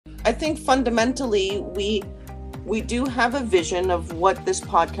I think fundamentally we do have a vision of what this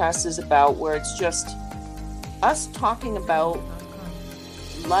podcast is about, where it's just us talking about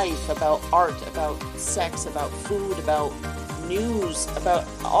life, about art, about sex, about food, about news, about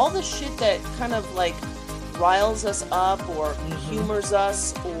all the shit that kind of like riles us up or humors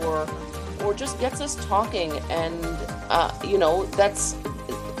us or just gets us talking. And that's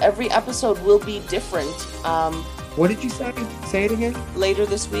every episode will be different. What did you say? Say it again. Later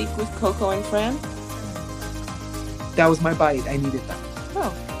this week with Coco and Fran. That was my bite. I needed that.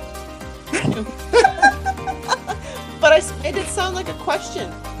 Oh. But it did sound like a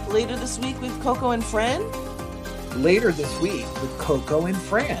question. Later this week with Coco and Fran? Later this week with Coco and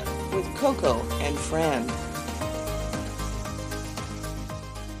Fran. With Coco and Fran.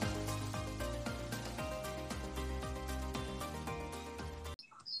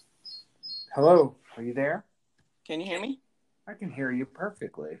 Hello, are you there? Can you hear me? I can hear you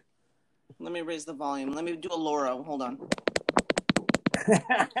perfectly. Let me raise the volume. Let me do a Laura. Hold on.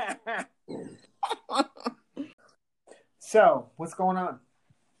 So, what's going on?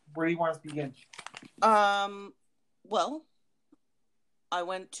 Where do you want us to begin? Well, I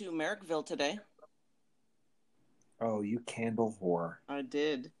went to Merrickville today. Oh, you candle whore. I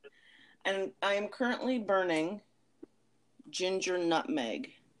did. And I am currently burning ginger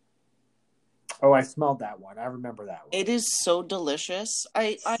nutmeg. Oh, I smelled that one. I remember that one. It is so delicious.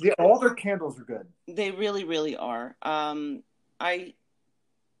 All their candles are good. They really, really are. I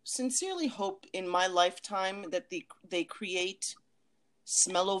sincerely hope in my lifetime that they create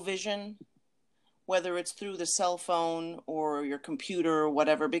smell-o-vision, whether it's through the cell phone or your computer or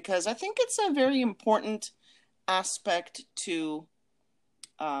whatever, because I think it's a very important aspect to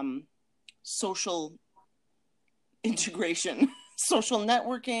social integration, social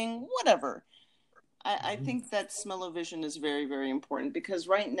networking, whatever. I think that smell-o-vision is very, very important because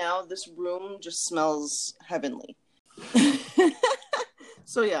right now this room just smells heavenly.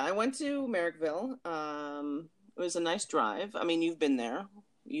 So yeah, I went to Merrickville. It was a nice drive. I mean, you've been there.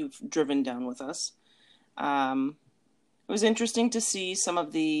 You've driven down with us. It was interesting to see some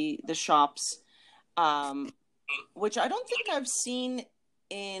of the shops, which I don't think I've seen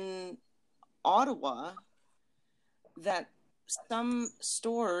in Ottawa, that some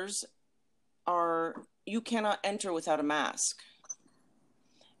stores you cannot enter without a mask.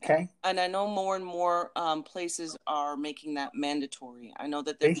 Okay. And I know more and more places are making that mandatory. I know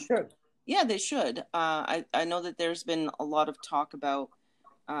that they should. Yeah, they should. I know that there's been a lot of talk about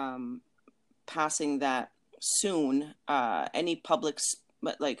passing that soon. Any public,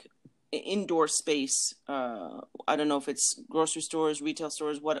 like indoor space. I don't know if it's grocery stores, retail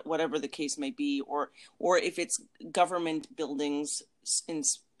stores, whatever the case may be, or if it's government buildings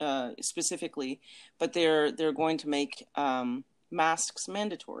specifically. But they're going to make masks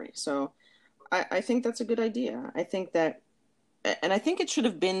mandatory. So I think that's a good idea. I think that. And I think it should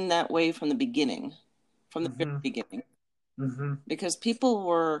have been that way from the beginning, from the very beginning. Mm-hmm. Because people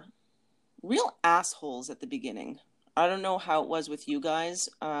were real assholes at the beginning. I don't know how it was with you guys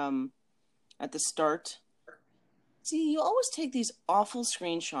at the start. See, you always take these awful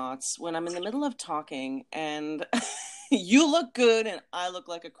screenshots when I'm in the middle of talking and you look good and I look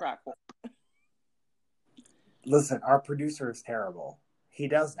like a crack whore. Listen, our producer is terrible. He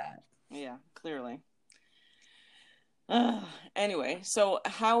does that. Yeah, clearly. Anyway, so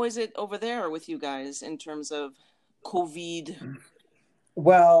how is it over there with you guys in terms of COVID?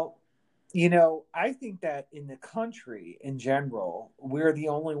 Well, I think that in the country in general, we're the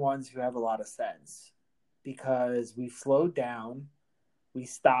only ones who have a lot of sense because we slowed down, we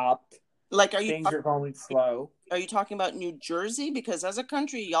stopped. Like, things are going slow. Are you talking about New Jersey? Because as a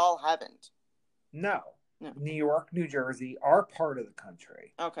country, y'all haven't. No. New York, New Jersey are part of the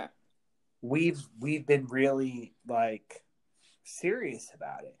country. Okay. We've been really serious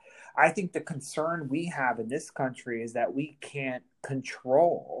about it. I think the concern we have in this country is that we can't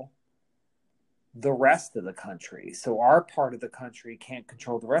control the rest of the country. So our part of the country can't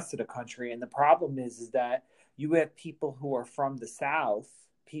control the rest of the country. And the problem is that you have people who are from the South,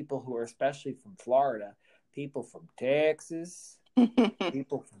 people who are especially from Florida, people from Texas,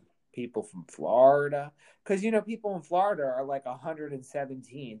 people from Florida. Because, people in Florida are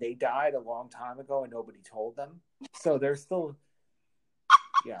 117. They died a long time ago and nobody told them. So they're still,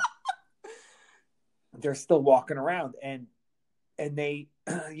 they're still walking around. And they,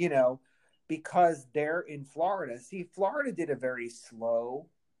 because they're in Florida. See, Florida did a very slow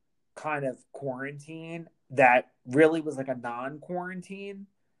kind of quarantine that really was like a non-quarantine.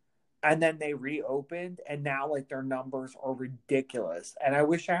 And then they reopened, and now their numbers are ridiculous. And I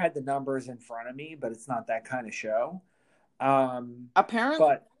wish I had the numbers in front of me, but it's not that kind of show. Apparently,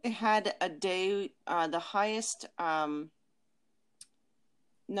 But they had a day, the highest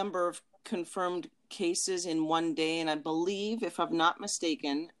number of confirmed cases in one day, and I believe, if I'm not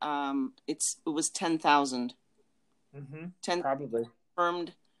mistaken, it was 10,000. mm-hmm, 10 probably.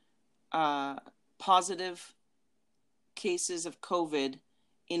 confirmed positive cases of COVID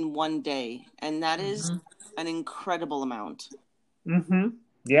in one day, and that is Mm-hmm. an incredible amount. Mm-hmm.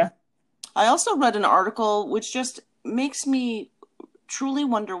 Yeah. I also read an article which just makes me truly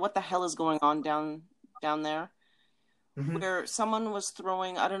wonder what the hell is going on down there, Mm-hmm. where someone was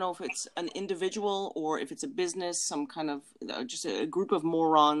throwing, I don't know if it's an individual or if it's a business, some kind of just a group of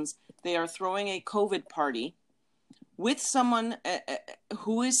morons. They are throwing a COVID party with someone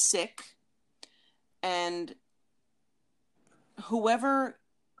who is sick, and whoever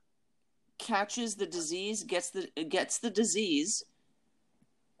catches the disease gets the disease,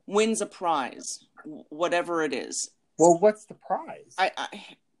 wins a prize, whatever it is. Well, what's the prize?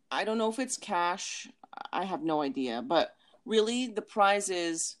 I don't know if it's cash. I have no idea, but really the prize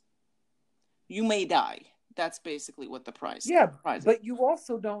is you may die. That's basically what the prize Yeah, is. but you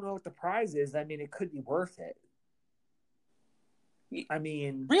also don't know what the prize is. I mean, it could be worth it. I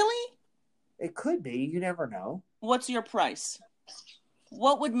mean, really? it could be. You never know. What's your price?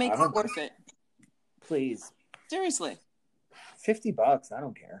 What would make it worth it? Please. Seriously. $50. I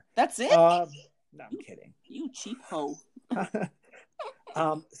don't care. That's it? No, I'm kidding. You cheap hoe.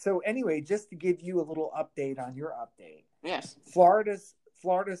 So anyway, just to give you a little update on your update. Yes. Florida's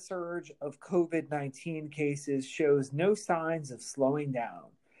surge of COVID-19 cases shows no signs of slowing down.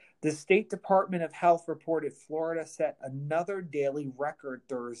 The State Department of Health reported Florida set another daily record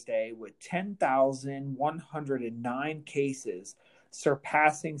Thursday with 10,109 cases,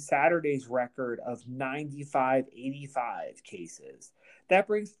 surpassing Saturday's record of 9,585 cases. That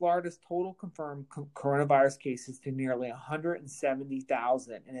brings Florida's total confirmed coronavirus cases to nearly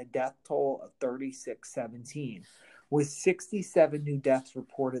 170,000 and a death toll of 3,617, with 67 new deaths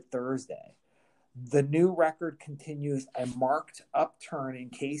reported Thursday. The new record continues a marked upturn in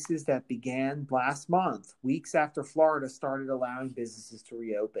cases that began last month, weeks after Florida started allowing businesses to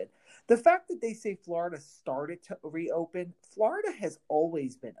reopen. The fact that they say Florida started to reopen, Florida has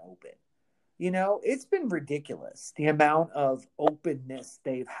always been open. You know, it's been ridiculous, the amount of openness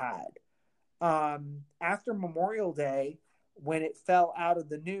they've had. After Memorial Day, when it fell out of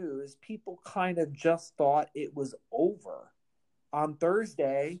the news, people kind of just thought it was over. On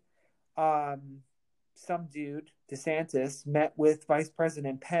Thursday, some dude, DeSantis, met with Vice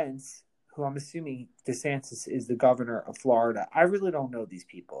President Pence, who I'm assuming DeSantis is the governor of Florida. I really don't know these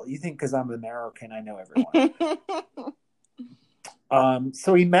people. You think because I'm American, I know everyone.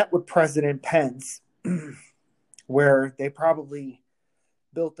 So he met with President Pence, where they probably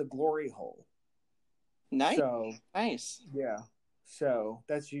built a glory hole. Nice. So, nice. Yeah. So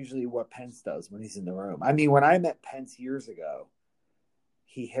that's usually what Pence does when he's in the room. I mean, when I met Pence years ago,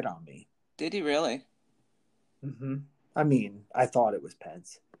 he hit on me. Did he really? Mm-hmm. I mean, I thought it was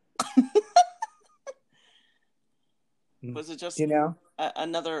Pence. Was it just,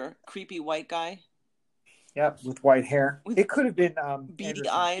 another creepy white guy? Yep, with white hair. It could have been beady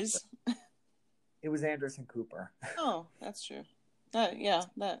eyes. It was Anderson Cooper. Oh, that's true. Yeah,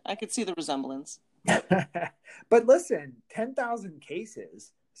 I could see the resemblance. But listen, 10,000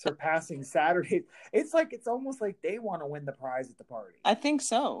 cases surpassing Saturday. It's almost like they want to win the prize at the party. I think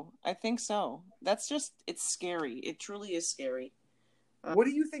so. That's just, it's scary. It truly is scary. What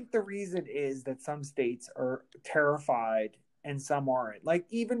do you think the reason is that some states are terrified and some aren't? Like,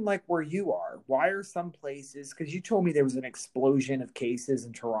 even like where you are, why are some places, because you told me there was an explosion of cases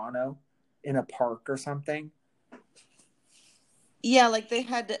in Toronto in a park or something. Yeah, like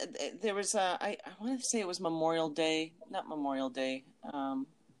there was I want to say it was Memorial Day, not Memorial Day.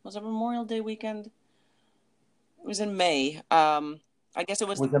 Was it Memorial Day weekend? It was in May. I guess it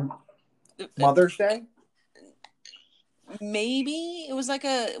was Mother's Day? Maybe it was like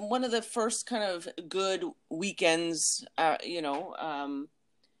one of the first kind of good weekends, and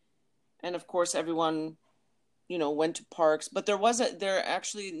of course everyone, went to parks. But there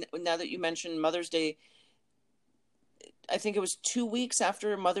actually, now that you mentioned Mother's Day, I think it was 2 weeks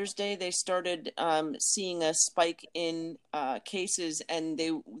after Mother's Day, they started seeing a spike in cases, and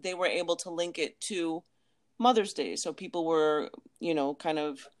they were able to link it to Mother's Day. So people were, kind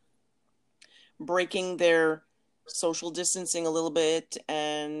of breaking their social distancing a little bit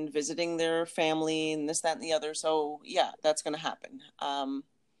and visiting their family and this, that, and the other. So yeah, that's going to happen.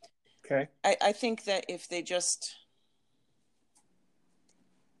 Okay. I think that if they just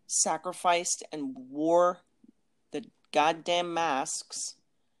sacrificed and wore the goddamn masks,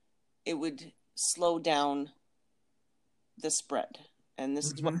 it would slow down the spread, and this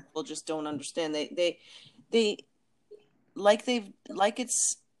is what Mm-hmm. people just don't understand. They like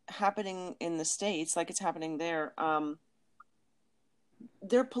it's happening in the States, like it's happening there.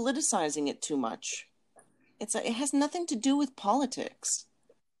 They're politicizing it too much. It has nothing to do with politics.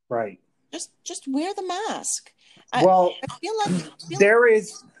 Right. Just wear the mask. I Well, I feel like there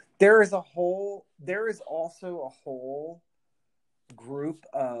is there is also a whole group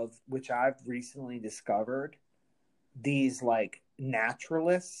of, which I've recently discovered, these like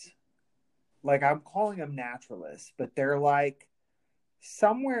naturalists. Like, I'm calling them naturalists, but they're like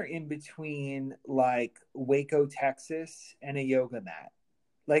somewhere in between like Waco, Texas and a yoga mat.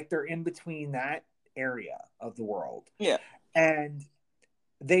 Like, they're in between that area of the world. yeah. And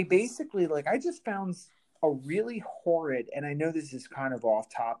they basically, like, I just found a really horrid, and I know this is kind of off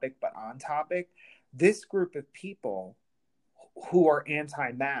topic, but on topic, this group of people who are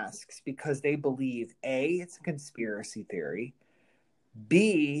anti-masks because they believe A, it's a conspiracy theory,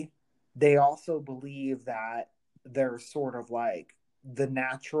 B, they also believe that they're sort of like the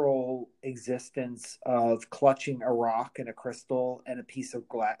natural existence of clutching a rock and a crystal and a piece of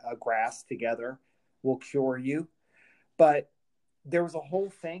grass together will cure you. But there was a whole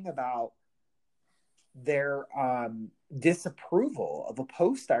thing about their disapproval of a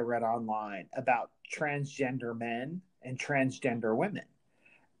post I read online about transgender men and transgender women.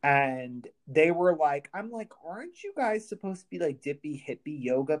 And they were like, I'm like, aren't you guys supposed to be like dippy hippie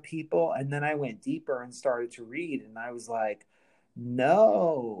yoga people? And then I went deeper and started to read, and I was like,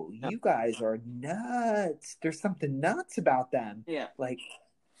 no, you guys are nuts. There's something nuts about them. Yeah. Like,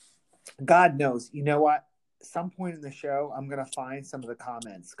 God knows. You know what? Some point in the show, I'm going to find some of the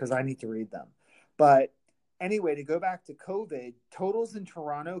comments because I need to read them. But anyway, to go back to COVID, totals in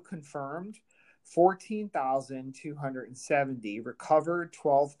Toronto confirmed 14,270, recovered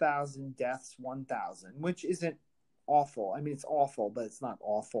 12,000, deaths 1,000, which isn't awful. I mean, it's awful, but it's not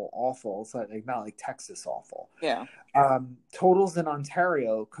awful. It's like not like Texas awful. Yeah. Totals in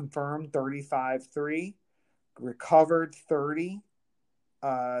Ontario confirmed 35,3, recovered 30,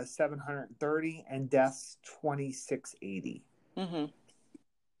 730, and deaths 2,680. Mm-hmm.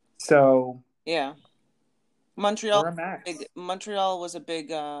 So yeah, Montreal, we're a max. Montreal was a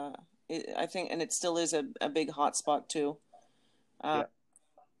big, I think, and it still is a big hot spot too. Yeah.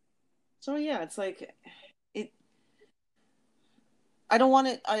 So yeah, it's like it. I don't want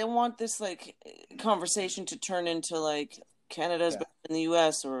it. I don't want this like conversation to turn into like Canada's better than the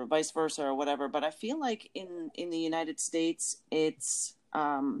U.S. or vice versa or whatever. But I feel like in the United States, it's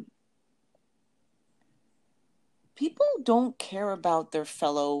people don't care about their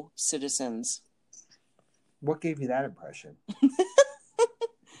fellow citizens. What gave you that impression?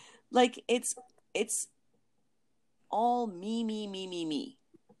 Like it's all me.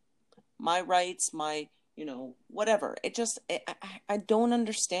 My rights, my, whatever. I don't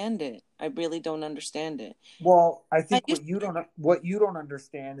understand it. I really don't understand it. Well, I think what you don't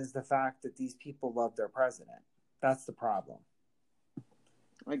understand is the fact that these people love their president. That's the problem.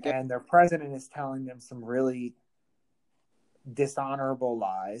 And their president is telling them some really dishonorable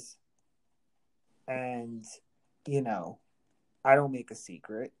lies. And, I don't make a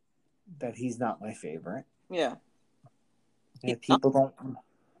secret that he's not my favorite. Yeah. And people don't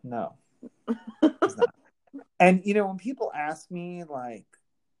know. He's not. And, when people ask me, like,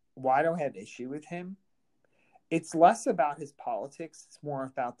 why do I have issue with him? It's less about his politics. It's more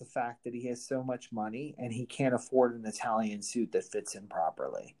about the fact that he has so much money and he can't afford an Italian suit that fits him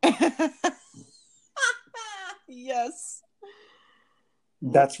properly. Yes.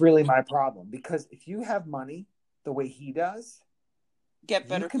 That's really my problem. Because if you have money the way he does, get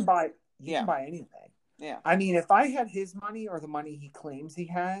better. You can buy anything. Yeah. I mean, if I had his money or the money he claims he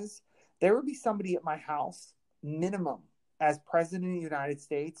has, there would be somebody at my house, minimum, as president of the United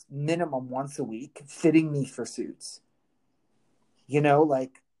States, minimum once a week, fitting me for suits.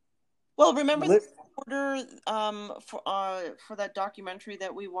 Like. Well, remember the order for that documentary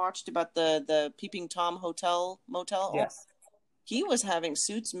that we watched about the Peeping Tom motel? Yes. He was having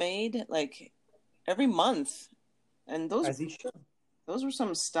suits made like every month, and those as he should. Those were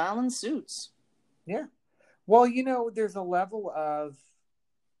some styling suits. Yeah. Well, there's a level of,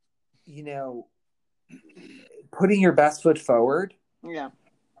 putting your best foot forward. Yeah.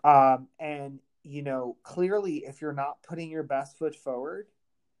 And, clearly if you're not putting your best foot forward,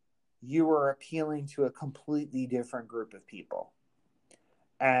 you are appealing to a completely different group of people.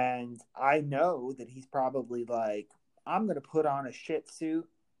 And I know that he's probably like, I'm going to put on a shit suit,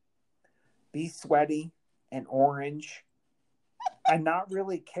 be sweaty and orange, and not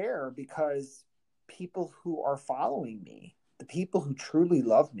really care, because people who are following me, the people who truly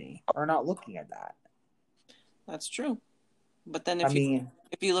love me, are not looking at that. That's true. But then I mean,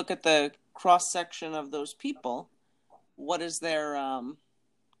 if you look at the cross section of those people, what is their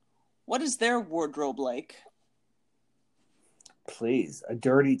wardrobe like? please, a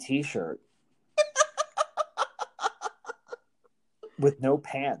dirty t-shirt with no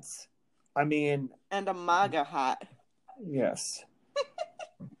pants. I mean, And a MAGA hat. yes.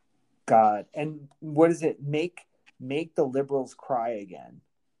 God. And what is it? Make the liberals cry again.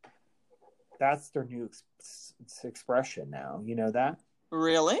 That's their new expression now. You know that?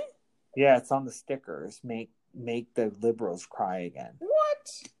 Really? Yeah, it's on the stickers. Make the liberals cry again. What?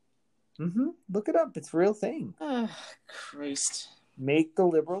 Mm-hmm. Look it up. It's a real thing. Oh, Christ. Make the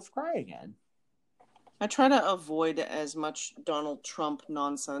liberals cry again. I try to avoid as much Donald Trump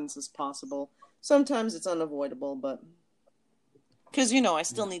nonsense as possible. Sometimes it's unavoidable, but because, I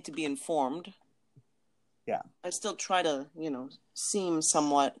still need to be informed. Yeah. I still try to, seem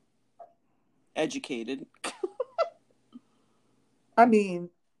somewhat educated. I mean,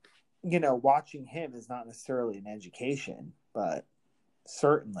 watching him is not necessarily an education, but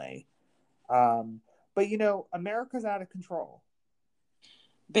certainly. But America's out of control.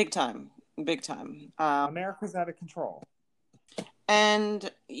 Big time. Big time. America's out of control.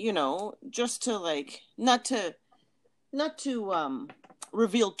 And, just to not to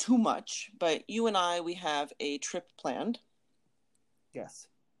reveal too much, but you and I, we have a trip planned. Yes.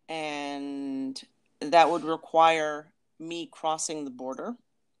 And that would require me crossing the border.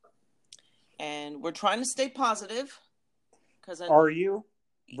 And we're trying to stay positive. Are you?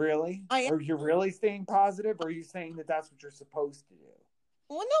 Really? I am. Are you really staying positive? Or are you saying that that's what you're supposed to do?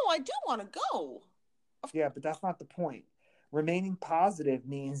 Well, no, I do want to go. Yeah, but that's not the point. Remaining positive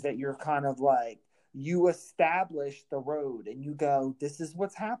means that you're kind of like, you establish the road and you go, this is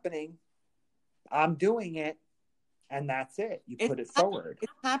what's happening. I'm doing it. And that's it. You put it forward.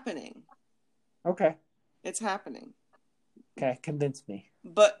 It's happening. Okay. It's happening. Okay, convince me.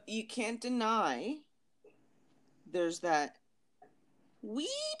 But you can't deny there's that wee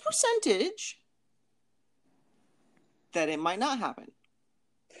percentage that it might not happen.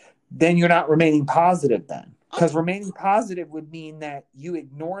 Then you're not remaining positive then. Because remaining positive would mean that you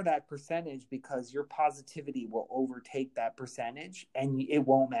ignore that percentage because your positivity will overtake that percentage and it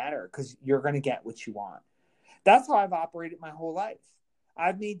won't matter because you're going to get what you want. That's how I've operated my whole life.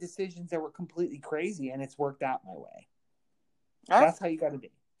 I've made decisions that were completely crazy and it's worked out my way. That's how you got to be.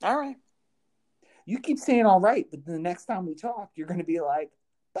 All right. You keep saying all right, but the next time we talk, you're going to be like,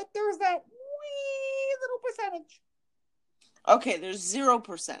 but there's that wee little percentage. Okay, there's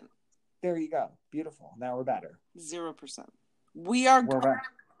 0%. There you go. Beautiful. Now we're better. 0%. We are going.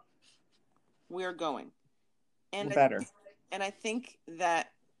 And we're better. And I think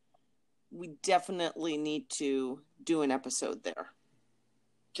that we definitely need to do an episode there.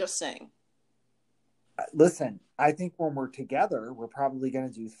 Just saying. Listen, I think when we're together, we're probably going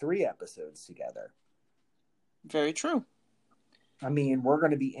to do 3 episodes together. Very true. I mean, we're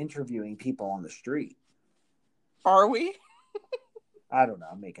going to be interviewing people on the street. Are we? I don't know.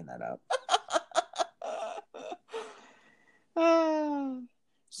 I'm making that up.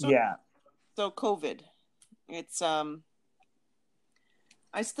 Yeah. So COVID, it's I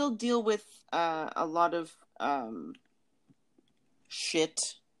still deal with a lot of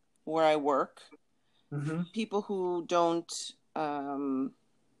shit where I work. Mm-hmm. People who don't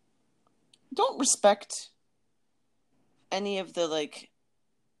respect any of the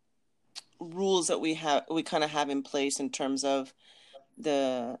rules that we kind of have in place in terms of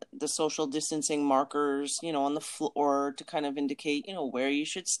the social distancing markers, on the floor to kind of indicate, where you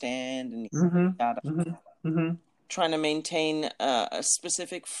should stand and trying to maintain a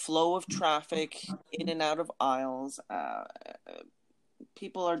specific flow of traffic in and out of aisles.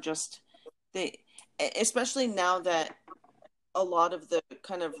 People are just, especially now that a lot of the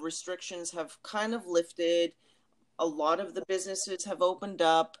kind of restrictions have kind of lifted, a lot of the businesses have opened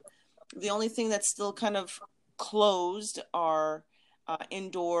up. The only thing that's still kind of closed are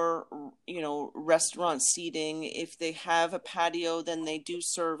indoor, restaurant seating. If they have a patio, then they do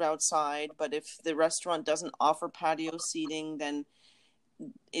serve outside. But if the restaurant doesn't offer patio seating, then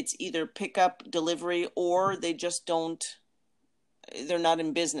it's either pickup, delivery, or they just don't. They're not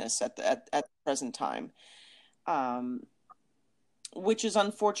in business at the present time, which is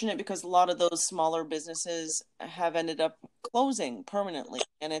unfortunate because a lot of those smaller businesses have ended up closing permanently,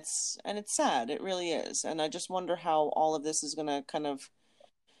 and it's sad. It really is, and I just wonder how all of this is going to kind of,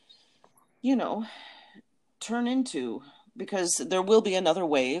 turn into, because there will be another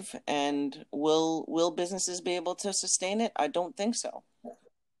wave, and will businesses be able to sustain it? I don't think so.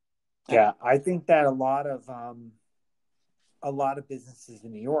 Yeah, I think that a lot of businesses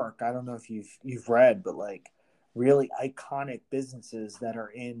in New York, I don't know if you've read, but really iconic businesses that are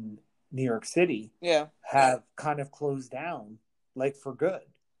in New York City Yeah. have kind of closed down, like for good.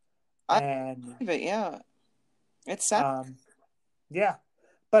 I And believe it, yeah. It's sad. yeah,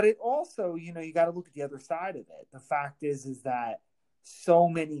 but it also, you got to look at the other side of it. The fact is that so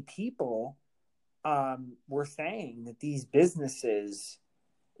many people were saying that these businesses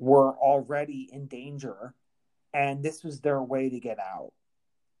were already in danger, and this was their way to get out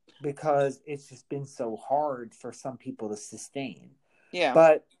because it's just been so hard for some people to sustain. Yeah.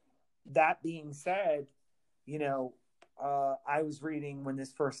 But that being said, I was reading when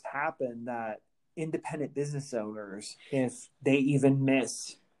this first happened that independent business owners, if they even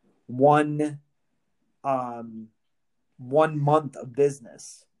miss one 1 month of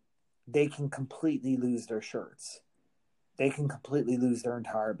business, they can completely lose their shirts. They can completely lose their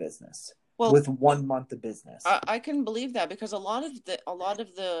entire business Well, with 1 month of business. I can believe that because a lot of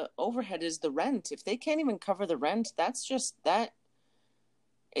the overhead is the rent. If they can't even cover the rent, that's just that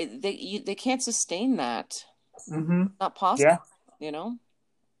they can't sustain that. Mm-hmm. Not possible, Yeah, you know?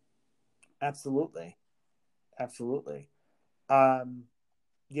 absolutely. Absolutely. Um,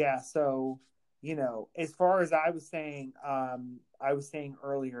 yeah, so, as far as I was saying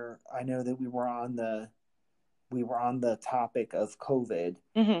earlier, I know that we were on the topic of COVID,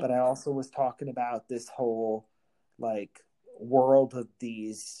 Mm-hmm. but I also was talking about this whole like world of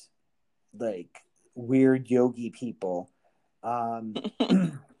these like weird yogi people. Um,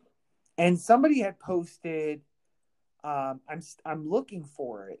 and somebody had posted, I'm looking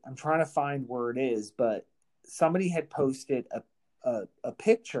for it. I'm trying to find where it is, but somebody had posted a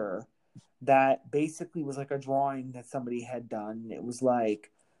picture that basically was like a drawing that somebody had done. It was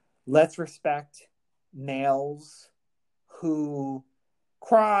like, let's respect males who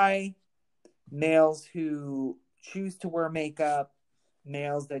cry, males who choose to wear makeup,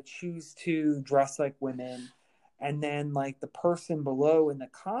 males that choose to dress like women. And then, like, the person below in the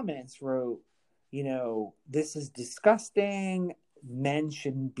comments wrote, this is disgusting. Men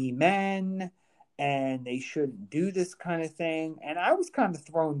shouldn't be men and they shouldn't do this kind of thing. And I was kind of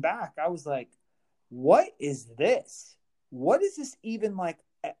thrown back. I was like, what is this? What is this even like,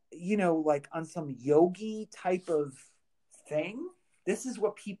 like on some yogi type of thing? This is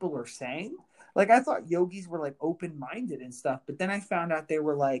what people are saying. Like, I thought yogis were like open minded and stuff, but then I found out they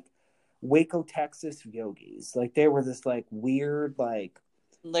were like Waco, Texas yogis. Like, they were this like weird, like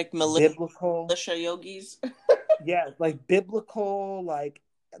Like biblical, militia yogis. yeah, like biblical, like,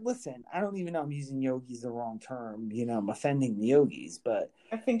 listen, I don't even know I'm using yogis the wrong term. I'm offending the yogis, but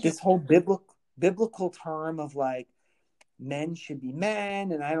I think you this whole biblical term of like men should be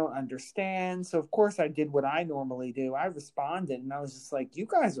men, and I don't understand. So of course I did what I normally do. I responded and I was just like, you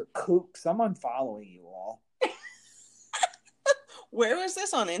guys are kooks. I'm unfollowing you all. Where was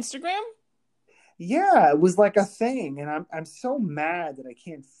this on Instagram? Yeah, it was like a thing, and I'm so mad that I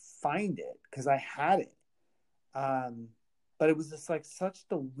can't find it because I had it. But it was just like such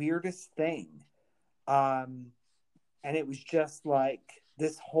the weirdest thing. Um, and it was just like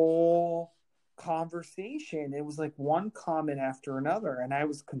this whole conversation. It was like one comment after another, and I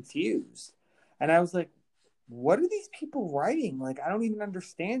was confused. And I was like, what are these people writing? Like, I don't even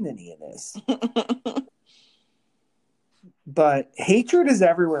understand any of this. But hatred is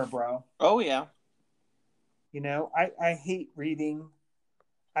everywhere, bro. Oh yeah. I hate reading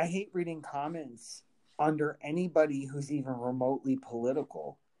comments under anybody who's even remotely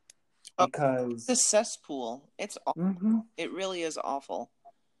political because The cesspool. It's awful. mm-hmm. It really is awful.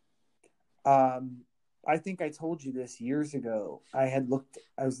 I think I told you this years ago. I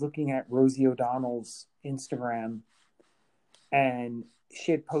was looking at Rosie O'Donnell's Instagram, and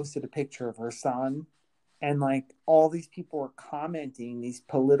she had posted a picture of her son, and like all these people were commenting these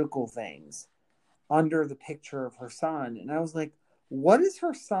political things under the picture of her son. And I was like, what does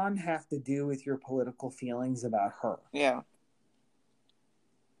her son have to do with your political feelings about her? Yeah.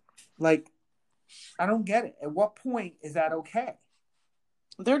 Like, I don't get it. At what point is that okay?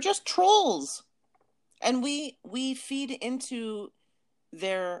 They're just trolls. And we feed into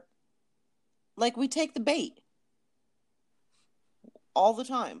their, like, we take the bait all the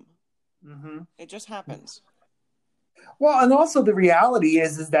time. Mm-hmm. It just happens. Well, and also the reality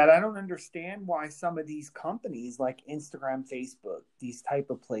is that I don't understand why some of these companies like Instagram, Facebook, these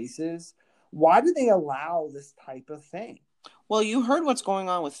type of places, why do they allow this type of thing? Well, you heard what's going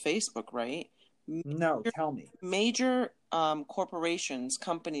on with Facebook, right? No, tell me. Major corporations,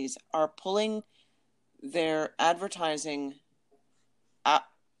 companies are pulling their advertising out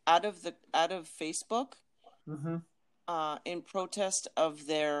of Facebook Mm-hmm. in protest of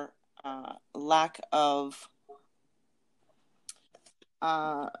their lack of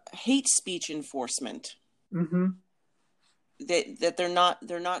hate speech enforcement. Mm-hmm. That they're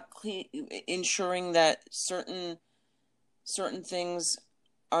not ensuring that certain things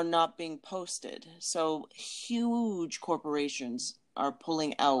are not being posted. So huge corporations are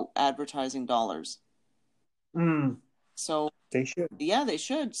pulling out advertising dollars. Mm, So they should. yeah, they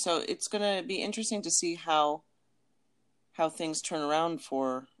should. So it's going to be interesting to see how things turn around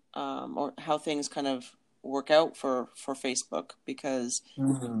for or how things kind of work out for Facebook, because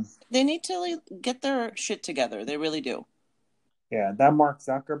Mm-hmm. they need to get their shit together. They really do. Yeah, that Mark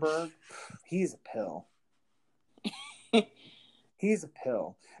Zuckerberg, he's a pill. He's a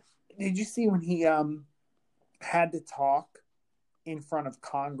pill. Did you see when he had to talk in front of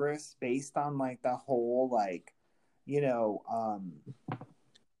Congress based on like the whole like, you know,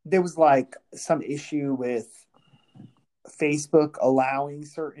 there was like some issue with Facebook allowing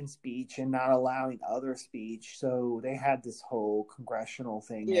certain speech and not allowing other speech. So they had this whole congressional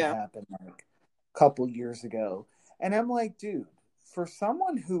thing that Yeah. happened like a couple years ago. And I'm like, dude, for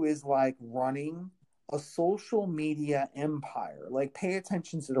someone who is like running a social media empire, like pay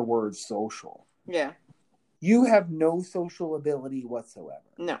attention to the word social. Yeah. You have no social ability whatsoever.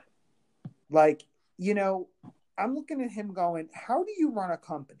 No. Like, you know, I'm looking at him going, how do you run a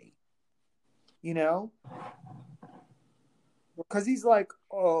company? You know? Because he's like,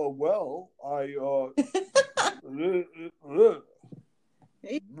 oh, well,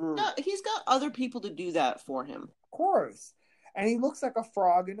 He's got other people to do that for him. Of course. And he looks like a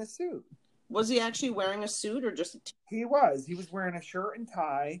frog in a suit. Was he actually wearing a suit or just a He was. He was wearing a shirt and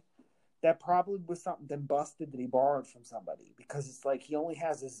tie that probably was something busted that he borrowed from somebody, because it's like he only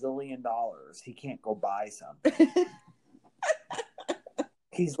has $1 zillion. He can't go buy something.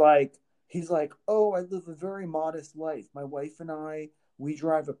 he's like, oh, I live a very modest life. My wife and I, we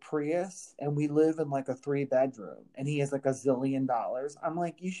drive a Prius and we live in like a 3-bedroom, and he has like $1 zillion. I'm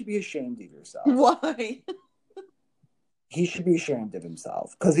like, you should be ashamed of yourself. Why? He should be ashamed of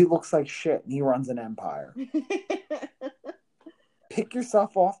himself because he looks like shit and he runs an empire. Pick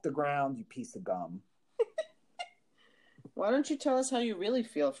yourself off the ground, you piece of gum. Why don't you tell us how you really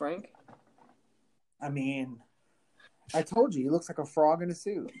feel, Frank? I mean, I told you, he looks like a frog in a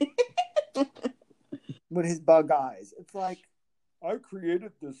suit. With his bug eyes. It's like, I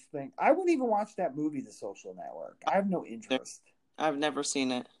created this thing. I wouldn't even watch that movie, The Social Network. I have no interest. I've never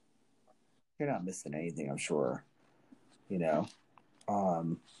seen it. You're not missing anything, I'm sure. You know.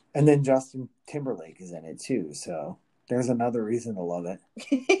 And then Justin Timberlake is in it too, so there's another reason to love it.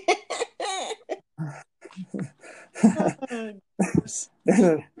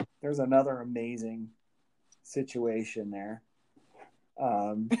 There's another amazing situation there.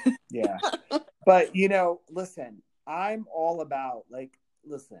 Yeah. But, you know, listen, I'm all about, like,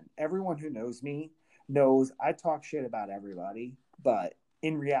 listen, everyone who knows me knows I talk shit about everybody. But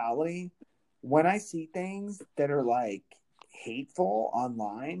in reality, when I see things that are, like, hateful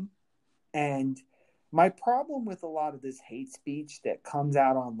online, and my problem with a lot of this hate speech that comes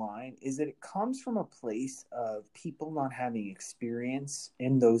out online is that it comes from a place of people not having experience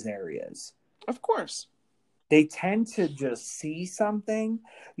in those areas. Of course. They tend to just see something,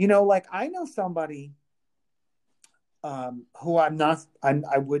 you know, like I know somebody who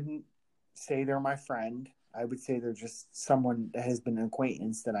I wouldn't say they're my friend. I would say they're just someone that has been an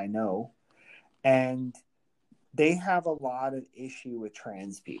acquaintance that I know. And they have a lot of issue with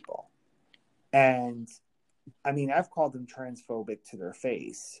trans people. And I mean, I've called them transphobic to their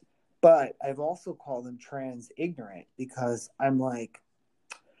face, but I've also called them trans ignorant, because I'm like,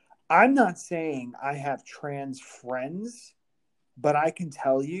 I'm not saying I have trans friends, but I can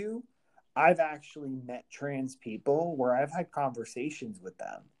tell you I've actually met trans people where I've had conversations with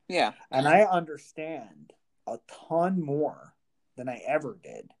them. Yeah. And I understand a ton more than I ever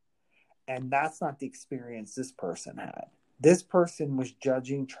did. And that's not the experience this person had. This person was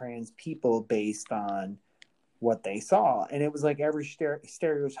judging trans people based on what they saw. And it was like every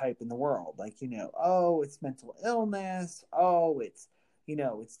stereotype in the world. Like, you know, oh, it's mental illness. Oh, it's, you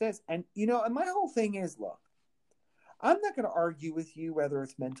know, it's this. And, you know, and my whole thing is, look, I'm not going to argue with you whether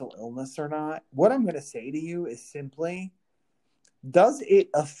it's mental illness or not. What I'm going to say to you is simply, does it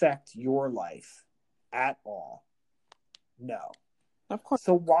affect your life at all? No. Of course.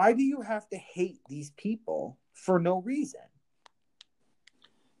 So why do you have to hate these people for no reason?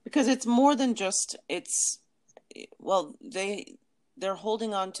 Because it's more than just, well, they're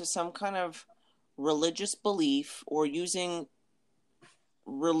holding on to some kind of religious belief or using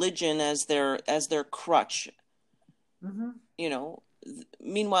religion as their crutch. Mm-hmm. You know,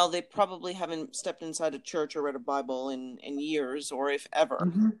 meanwhile, they probably haven't stepped inside a church or read a Bible in years, or if ever.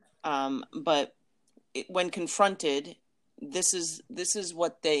 Mm-hmm. But when confronted, this is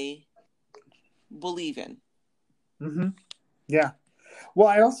what they believe in. Mm-hmm. Yeah. Well,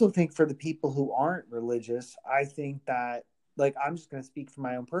 I also think for the people who aren't religious, I think that, like, I'm just going to speak from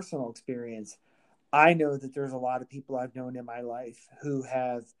my own personal experience. I know that there's a lot of people I've known in my life who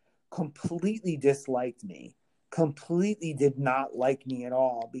have completely disliked me, completely did not like me at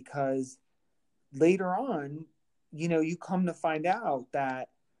all, because later on, you come to find out that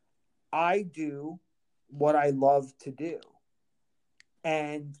I do what I love to do,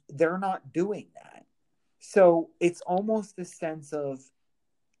 and they're not doing that. So it's almost a sense of,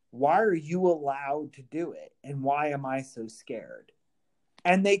 why are you allowed to do it? And why am I so scared?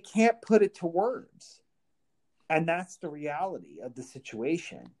 And they can't put it to words. And that's the reality of the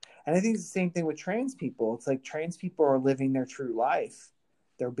situation. And I think it's the same thing with trans people. It's like trans people are living their true life.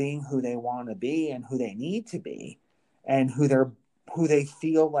 They're being who they want to be and who they need to be and who they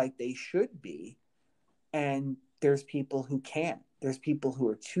feel like they should be. And there's people who can't. There's people who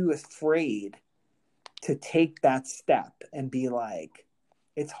are too afraid to take that step and be like,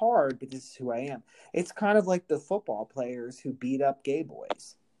 it's hard, but this is who I am. It's kind of like the football players who beat up gay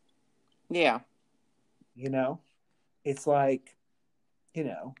boys. Yeah. It's like,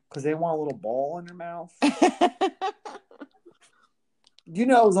 because they want a little ball in their mouth. It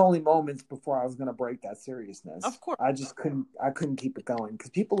was only moments before I was going to break that seriousness. Of course. I couldn't keep it going, because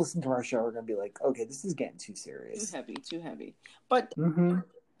people listen to our show are going to be like, okay, this is getting too serious. Too heavy. But,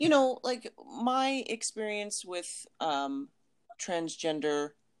 like my experience with transgender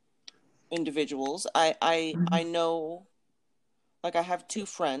individuals, I know, like, I have two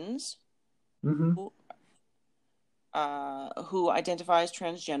friends who identify as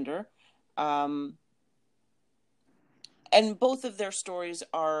transgender. And both of their stories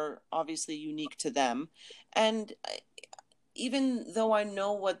are obviously unique to them. And even though I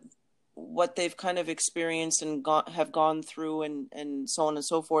know what they've kind of experienced and have gone through and so on and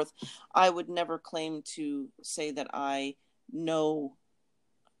so forth, I would never claim to say that I know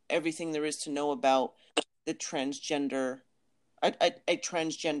everything there is to know about the transgender, a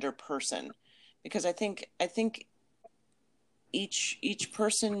transgender person, because I think each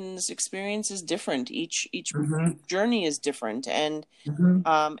person's experience is different. Each journey is different, and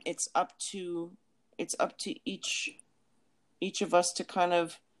it's up to each of us to kind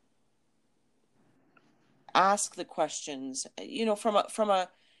of ask the questions,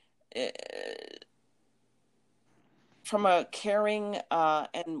 from a caring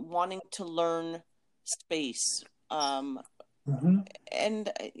and wanting to learn space. And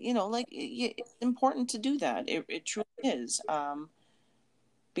it's important to do that. It truly is,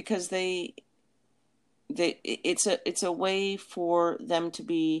 because it's a way for them to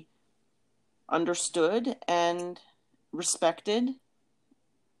be understood and respected.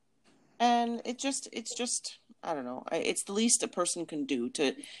 And it's just I don't know. It's the least a person can do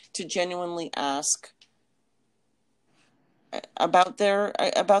to genuinely ask about their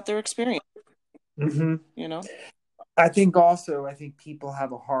experience. I think people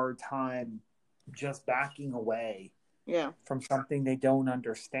have a hard time just backing away from something they don't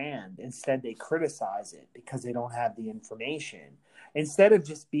understand. Instead, they criticize it because they don't have the information. Instead of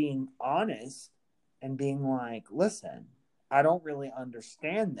just being honest and being like, listen, I don't really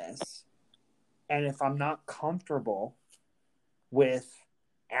understand this. And if I'm not comfortable with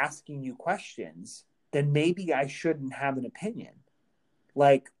asking you questions, then maybe I shouldn't have an opinion.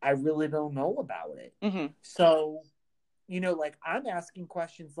 Like, I really don't know about it. So, like, I'm asking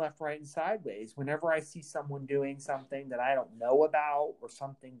questions left, right, and sideways. Whenever I see someone doing something that I don't know about or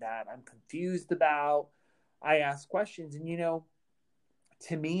something that I'm confused about, I ask questions. And,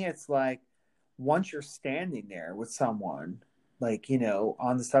 to me, it's like, once you're standing there with someone, like,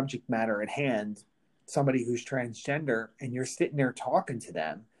 on the subject matter at hand, somebody who's transgender, and you're sitting there talking to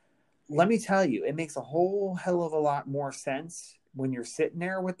them, let me tell you, it makes a whole hell of a lot more sense when you're sitting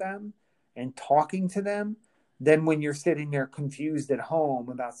there with them and talking to them than when you're sitting there confused at home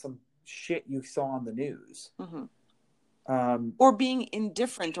about some shit you saw on the news. Or being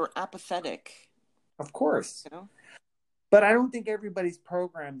indifferent or apathetic. Of course. But I don't think everybody's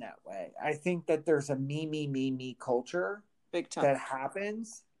programmed that way. I think that there's a me culture big time that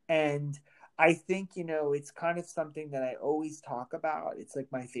happens. And I think, it's kind of something that I always talk about. It's like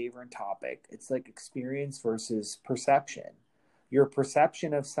my favorite topic. It's like experience versus perception. Your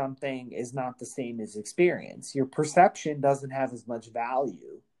perception of something is not the same as experience. Your perception doesn't have as much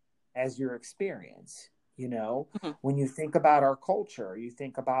value as your experience. When you think about our culture, you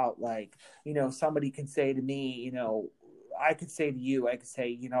think about, like, somebody can say to me, I could say to you,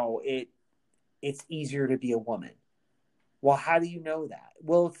 it's easier to be a woman. Well, how do you know that?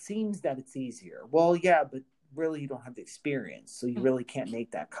 Well, it seems that it's easier. Well, yeah, but really you don't have the experience, so you really can't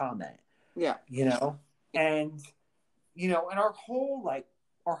make that comment. Yeah. you know? And, and our whole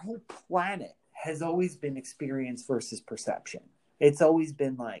planet has always been experience versus perception. It's always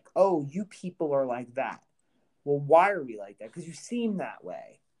been like, oh, you people are like that. Well, why are we like that? Because you seem that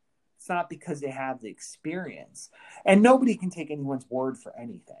way. It's not because they have the experience. And nobody can take anyone's word for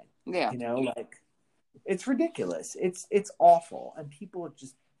anything. Yeah. It's ridiculous. It's awful. And people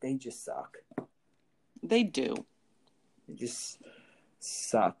they just suck. They do. They just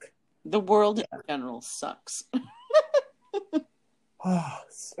suck. The world in general sucks. Oh,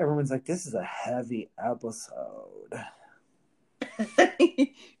 everyone's like, this is a heavy episode.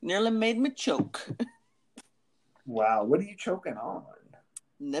 Nearly made me choke. Wow, what are you choking on?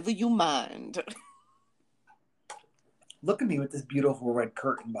 Never you mind. Look at me with this beautiful red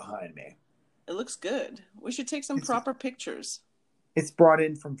curtain behind me. It looks good. We should take some proper pictures. It's brought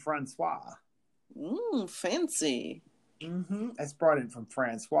in from Francois. Fancy. It's brought in from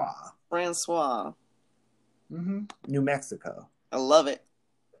Francois. New Mexico. I love it.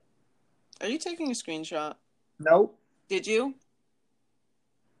 Are you taking a screenshot? Nope. Did you?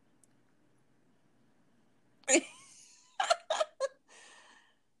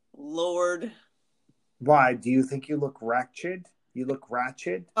 Lord. Why? Do you think you look wretched? You look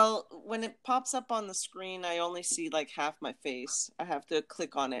ratchet? Well, when it pops up on the screen, I only see like half my face. I have to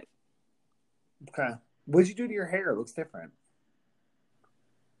click on it. Okay. What'd you do to your hair? It looks different.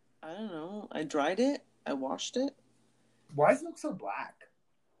 I don't know. I dried it. I washed it. Why does it look so black?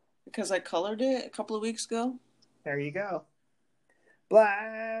 Because I colored it a couple of weeks ago. There you go.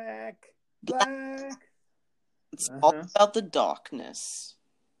 Black. It's all about the darkness.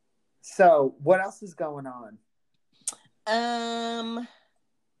 So, what else is going on? I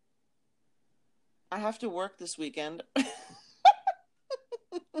have to work this weekend.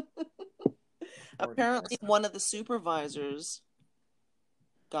 Apparently, one of the supervisors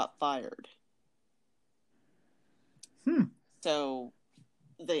got fired. So,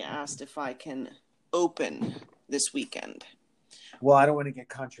 they asked if I can open this weekend. Well, I don't want to get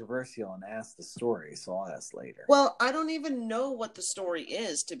controversial and ask the story, so I'll ask later. Well, I don't even know what the story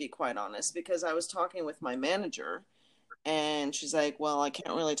is, to be quite honest, because I was talking with my manager, and she's like, well, I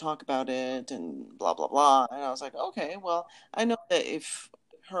can't really talk about it, and blah, blah, blah. And I was like, okay, well, I know that if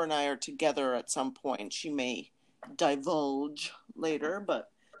her and I are together at some point, she may divulge later,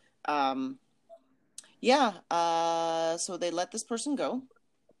 but, so they let this person go.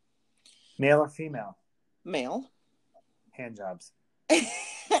 Male or female? Male. Hand jobs.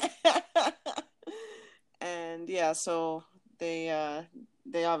 And so they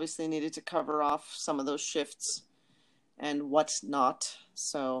obviously needed to cover off some of those shifts and what's not.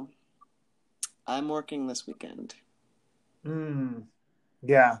 So I'm working this weekend.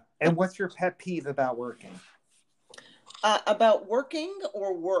 Yeah. And what's your pet peeve about working? About working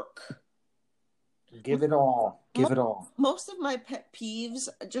or work? Give it all. Most of my pet peeves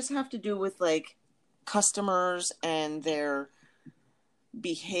just have to do with like customers and their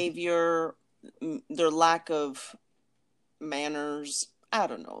behavior, their lack of manners. I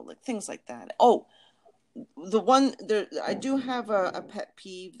don't know, like things like that. Oh, I do have a pet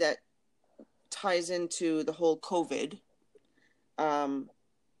peeve that ties into the whole COVID.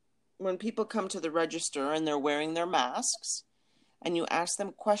 When people come to the register and they're wearing their masks and you ask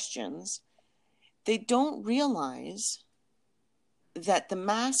them questions, they don't realize that the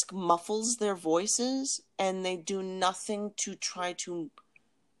mask muffles their voices and they do nothing to try to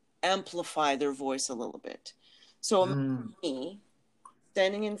amplify their voice a little bit. So me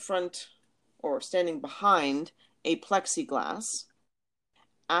standing in front or standing behind a plexiglass,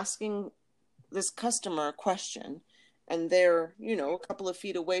 asking this customer a question, and they're, a couple of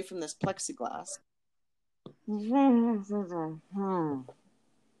feet away from this plexiglass.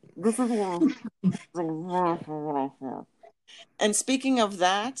 This is and speaking of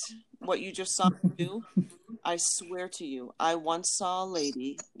that, what you just saw me do, I swear to you, I once saw a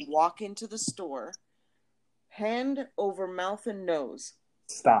lady walk into the store, hand over mouth and nose.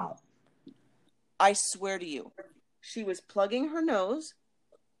 Stop. I swear to you. She was plugging her nose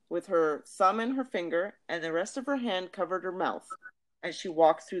with her thumb and her finger, and the rest of her hand covered her mouth. And she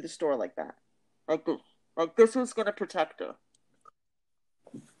walked through the store like that. Like this was going to protect her.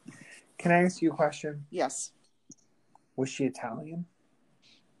 Can I ask you a question? Yes. Was she Italian?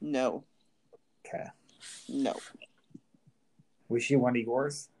 No. Okay. No. Was she one of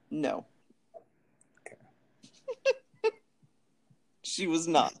yours? No. Okay. She was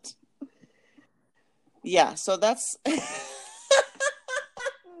not. Yeah, so that's...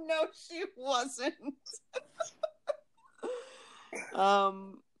 No, she wasn't.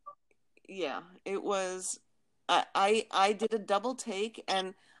 Yeah, it was... I did a double take,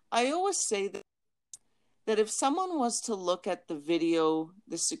 and I always say that if someone was to look at the video,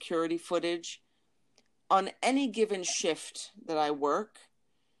 the security footage on any given shift that I work,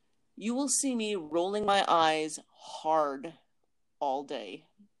 you will see me rolling my eyes hard all day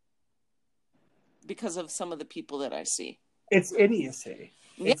because of some of the people that I see. It's idiocy.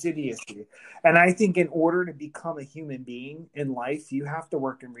 Yeah. It's idiocy. And I think in order to become a human being in life, you have to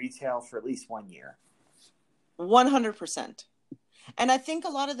work in retail for at least 1 year. 100%. And I think a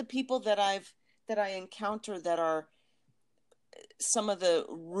lot of the people that I encounter that are some of the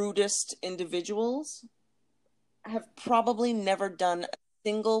rudest individuals have probably never done a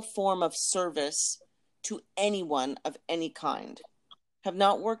single form of service to anyone of any kind. Have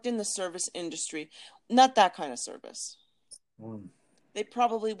not worked in the service industry, not that kind of service. They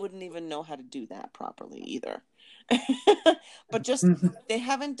probably wouldn't even know how to do that properly either. But just they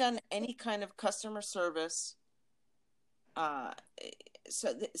haven't done any kind of customer service.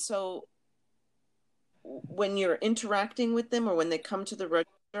 So when you're interacting with them or when they come to the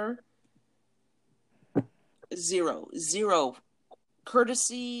register, zero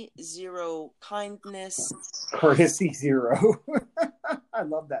courtesy, zero kindness. Courtesy zero. I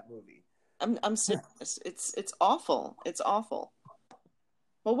love that movie. I'm serious. It's awful. It's awful.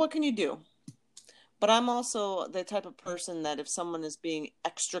 Well, what can you do? But I'm also the type of person that if someone is being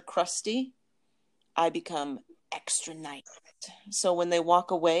extra crusty, I become extra nice. So when they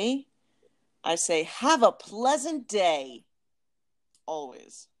walk away, I say, "Have a pleasant day."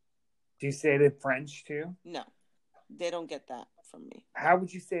 Always. Do you say it in French too? No, they don't get that from me. How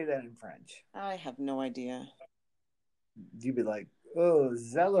would you say that in French? I have no idea. You'd be like, "Oh,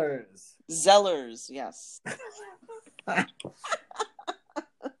 Zellers." Zellers, yes.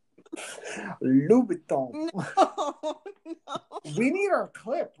 Louboutin. No. We need our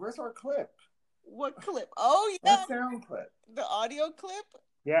clip. Where's our clip? What clip? Oh, yeah. That sound clip. The audio clip?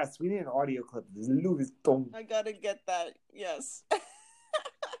 Yes, we need an audio clip. Louboutin. I gotta get that. Yes.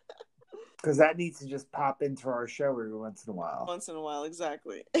 Because that needs to just pop into our show every once in a while. Once in a while,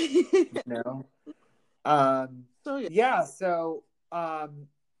 exactly. You know? So, yeah, so,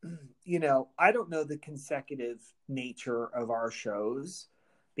 you know, I don't know the consecutive nature of our shows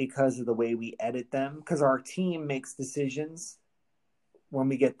because of the way we edit them. Because our team makes decisions when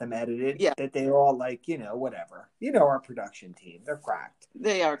we get them edited. Yeah. That they're all like, you know, whatever. You know, our production team, they're cracked.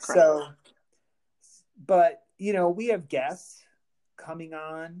 They are cracked. So, but, you know, we have guests coming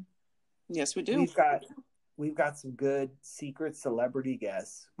on. Yes, we do. We've got some good secret celebrity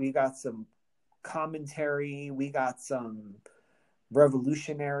guests. We got some commentary. We got some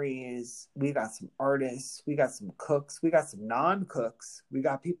revolutionaries. We got some artists. We got some cooks. We got some non-cooks. We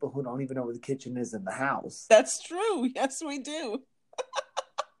got people who don't even know where the kitchen is in the house. That's true. Yes, we do.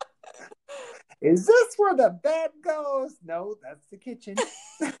 Is this where the bed goes? No, that's the kitchen.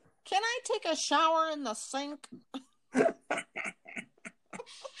 Can I take a shower in the sink?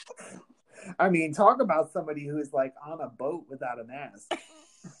 I mean, talk about somebody who is like on a boat without a mask.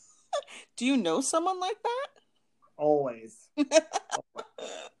 Do you know someone like that? Always.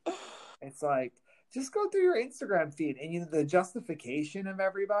 It's like, just go through your Instagram feed and you know the justification of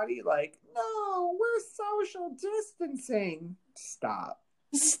everybody, like, no, we're social distancing. Stop.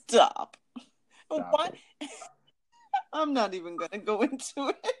 Why? I'm not even gonna go into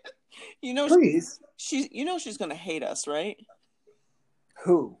it. You know, please. She's gonna hate us, right?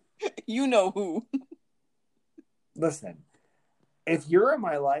 Who? You know who. Listen, if you're in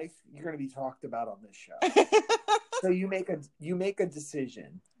my life, you're going to be talked about on this show. So you make a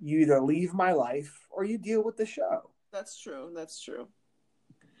decision. You either leave my life or you deal with the show. That's true. That's true.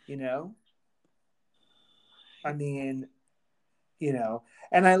 You know? I mean, you know,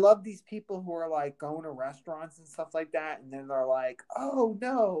 and I love these people who are like going to restaurants and stuff like that. And then they're like, oh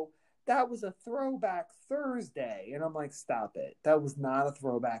no, that was a throwback Thursday. And I'm like, stop it. That was not a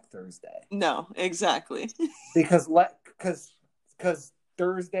throwback Thursday. No, exactly. Because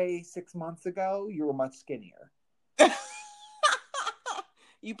Thursday 6 months ago, you were much skinnier.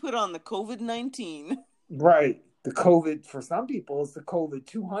 You put on the COVID-19. Right. The COVID, for some people, is the COVID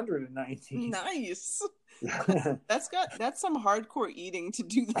 219. Nice. That's some hardcore eating to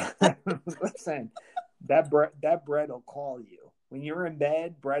do that. Listen, that bread will call you. When you're in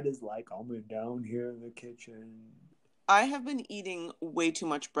bed, bread is like, I'm down here in the kitchen. I have been eating way too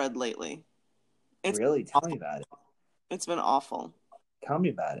much bread lately. Really? Tell me about it. It's been awful. Tell me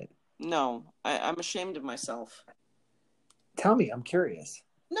about it. No, I'm ashamed of myself. Tell me, I'm curious.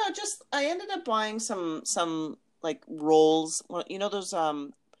 No, just I ended up buying some like rolls. You know those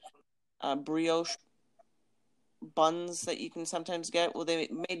brioche buns that you can sometimes get? Well, they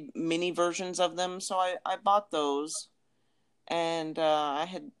made mini versions of them, so I bought those. And I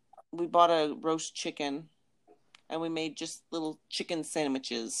had we bought a roast chicken and we made just little chicken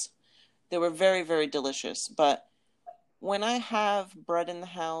sandwiches. They were very, very delicious. But when I have bread in the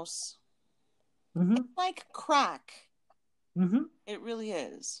house, Mm-hmm. it's like crack. Mm-hmm. It really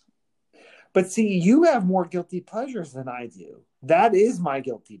is. But see, you have more guilty pleasures than I do. That is my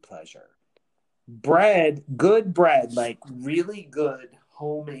guilty pleasure. Bread, good bread, like really good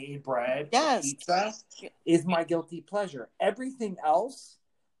homemade bread for Yes. pizza is my guilty pleasure. Everything else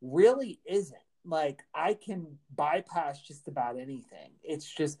really isn't. Like I can bypass just about anything.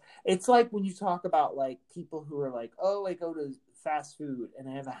 It's like when you talk about like people who are like, oh, I go to fast food and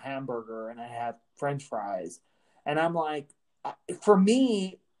I have a hamburger and I have French fries. And I'm like, for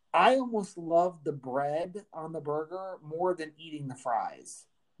me, I almost love the bread on the burger more than eating the fries.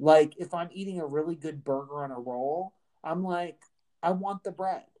 Like if I'm eating a really good burger on a roll, I'm like, I want the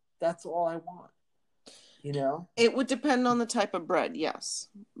bread. That's all I want. You know? It would depend on the type of bread, yes.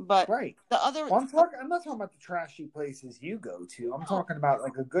 But Right. the other Well, I'm not talking about the trashy places you go to. I'm talking about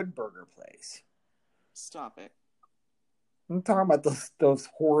like a good burger place. Stop it. I'm talking about those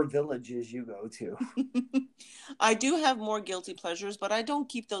whore villages you go to. I do have more guilty pleasures, but I don't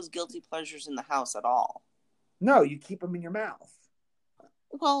keep those guilty pleasures in the house at all. No, you keep them in your mouth.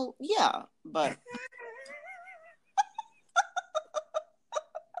 Well, yeah, but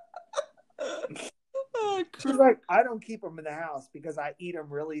She's like, I don't keep them in the house because I eat them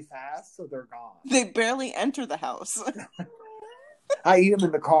really fast, so they're gone. They barely enter the house. I eat them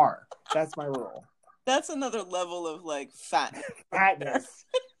in the car. That's my rule. That's another level of like fatness.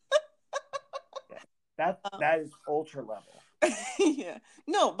 That is ultra level. Yeah.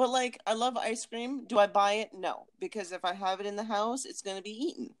 No, but like I love ice cream. Do I buy it? No, because if I have it in the house, it's going to be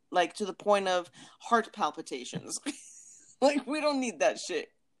eaten, like to the point of heart palpitations. Like we don't need that shit.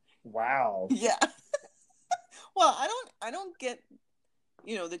 Wow. Yeah. Well, I don't get,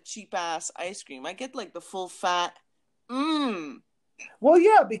 the cheap ass ice cream. I get like the full fat. Well,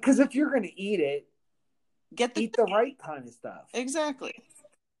 yeah, because if you're going to eat it, eat the right kind of stuff. Exactly.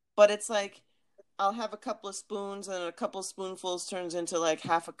 But it's like I'll have a couple of spoons and a couple of spoonfuls turns into like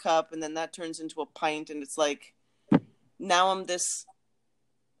half a cup and then that turns into a pint and it's like now I'm this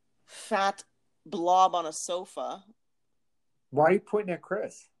fat blob on a sofa. Why are you pointing at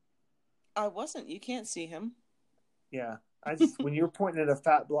Chris? I wasn't. You can't see him. Yeah. When you were pointing at a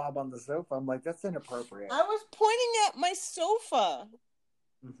fat blob on the sofa, I'm like, that's inappropriate. I was pointing at my sofa.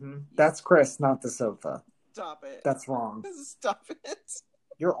 Mm-hmm. That's Chris, not the sofa. Stop it. That's wrong. Stop it.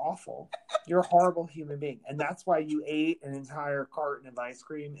 You're awful. You're a horrible human being. And that's why you ate an entire carton of ice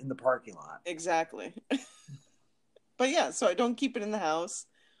cream in the parking lot. Exactly. But yeah, so I don't keep it in the house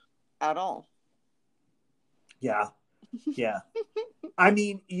at all. Yeah. Yeah. I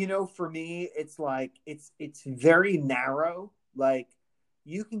mean, for me, it's like, it's very narrow. Like,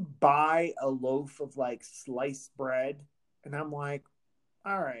 you can buy a loaf of like sliced bread, and I'm like,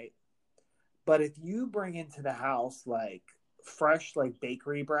 all right. But if you bring into the house like fresh, like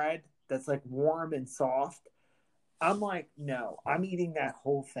bakery bread that's like warm and soft, I'm like, no, I'm eating that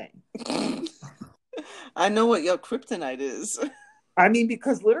whole thing. I know what your kryptonite is. I mean,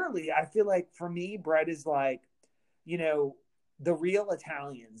 because literally, I feel like for me, bread is like, the real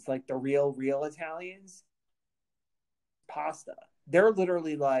Italians, like the real Italians, pasta. They're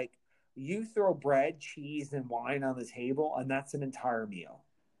literally like, you throw bread, cheese, and wine on the table, and that's an entire meal.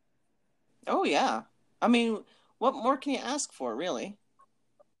 Oh, yeah. I mean, what more can you ask for, really?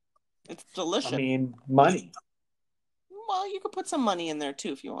 It's delicious. I mean, money. Well, you could put some money in there,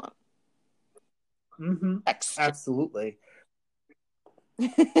 too, if you want. Mm-hmm. Absolutely.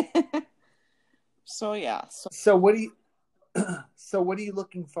 So, yeah. So what are you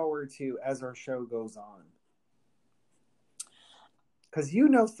looking forward to as our show goes on? Because you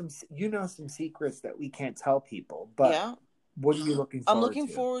know some secrets that we can't tell people, but yeah. What are you looking forward to? I'm looking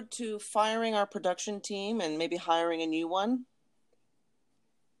forward to firing our production team and maybe hiring a new one.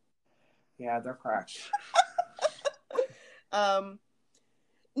 Yeah, they're cracked.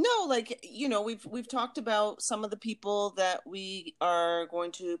 No, like, we've talked about some of the people that we are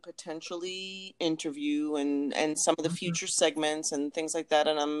going to potentially interview and some of the future segments and things like that,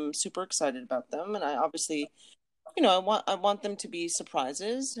 and I'm super excited about them. And I obviously, I want them to be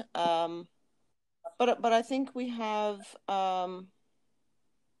surprises. But I think we have the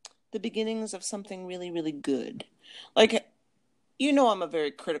beginnings of something really, really good. Like, I'm a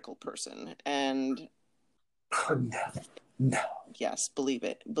very critical person, and no. Yes, believe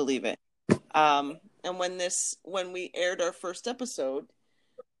it. And when we aired our first episode,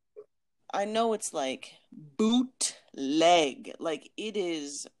 I know it's like bootleg, like it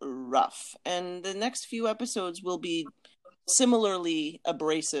is rough. And the next few episodes will be similarly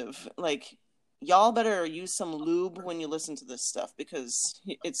abrasive. Like, y'all better use some lube when you listen to this stuff, because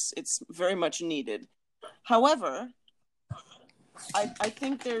it's very much needed. However, I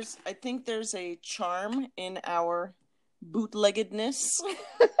think there's a charm in our bootleggedness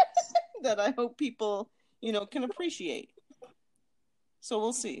that I hope people, can appreciate. So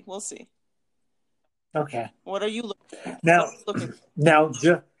we'll see. Okay. What are you Now, looking? now,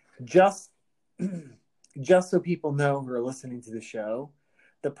 just so people know who are listening to the show,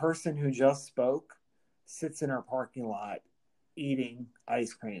 the person who just spoke sits in our parking lot eating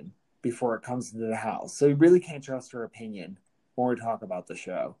ice cream before it comes into the house. So you really can't trust her opinion when we talk about the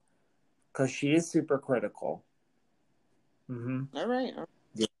show, because she is super critical. Mm-hmm. All right.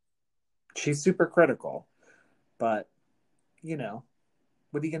 Yeah. She's super critical, but what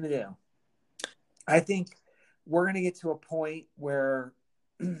are you going to do? I think we're going to get to a point where,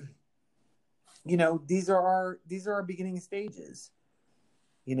 these are our beginning stages.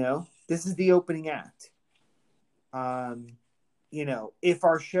 This is the opening act. If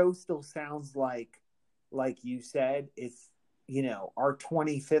our show still sounds like you said, if, our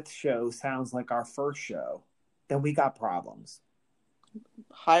 25th show sounds like our first show, then we got problems.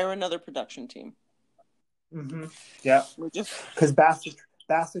 Hire another production team. Mm-hmm. Yeah. Because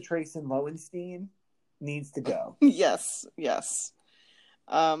Bassett Trace and Lowenstein needs to go. Yes.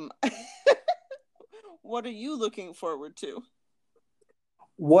 What are you looking forward to?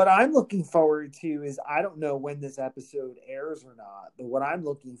 What I'm looking forward to is, I don't know when this episode airs or not, but what I'm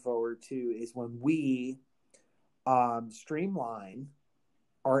looking forward to is when we streamline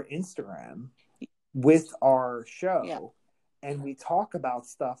our Instagram with our show. Yeah. And we talk about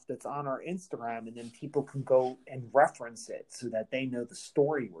stuff that's on our Instagram, and then people can go and reference it so that they know the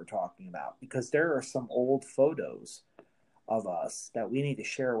story we're talking about, because there are some old photos of us that we need to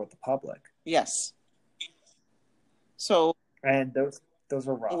share with the public. Yes. So, and those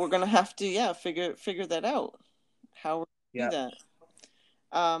are rough. We're going to have to figure that out. How we're going to do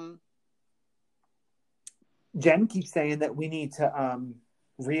that. Jen keeps saying that we need to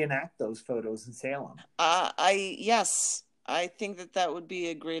reenact those photos in Salem. Yes. I think that would be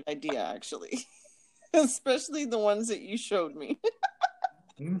a great idea, actually. Especially the ones that you showed me.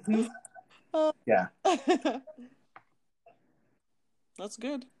 Mm-hmm. Yeah. That's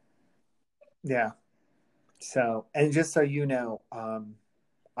good. Yeah. So, and just so you know,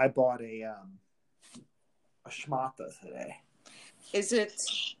 I bought a schmata today. Is it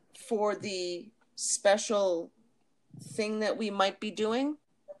for the special thing that we might be doing?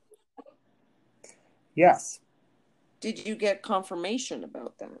 Yes. Did you get confirmation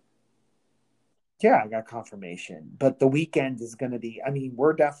about that? Yeah, I got confirmation. But the weekend is going to be,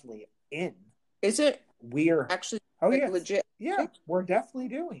 we're definitely in. Is it? We're actually legit? Yeah, we're definitely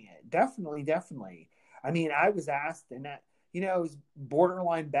doing it. Definitely. I was asked, and that, it was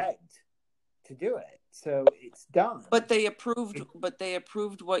borderline begged to do it. So it's done. But they approved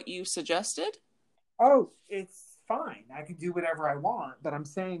what you suggested? Oh, it's fine. I can do whatever I want. But I'm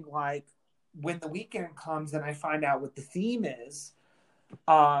saying, like, when the weekend comes and I find out what the theme is,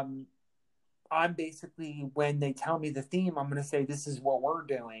 I'm basically, when they tell me the theme, I'm going to say, this is what we're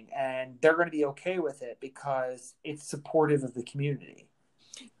doing. And they're going to be okay with it because it's supportive of the community.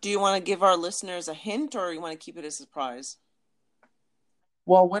 Do you want to give our listeners a hint, or you want to keep it a surprise?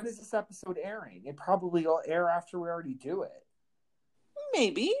 Well, when is this episode airing? It probably will air after we already do it.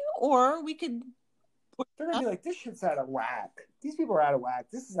 Maybe. Or we could... They're going to be like, this shit's out of whack. These people are out of whack.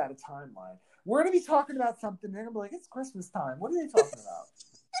 This is out of timeline. We're going to be talking about something. They're going to be like, it's Christmas time. What are they talking about?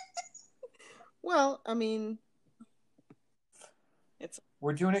 Well,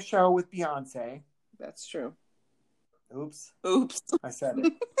 we're doing a show with Beyonce. That's true. Oops. I said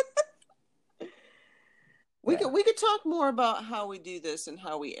it. We could talk more about how we do this and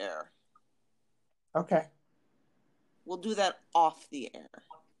how we air. Okay. We'll do that off the air.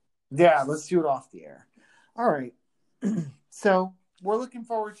 Yeah, let's do it off the air. All right. So we're looking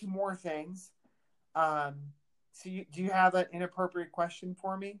forward to more things. So do you have an inappropriate question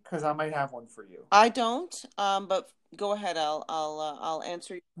for me? Because I might have one for you. I don't. But go ahead. I'll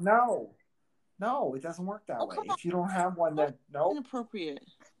answer you. No, it doesn't work that way. If you don't have one, then no. Inappropriate.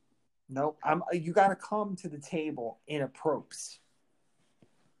 Nope. You got to come to the table inappropriate.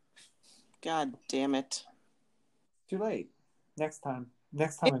 God damn it. Too late. Next time,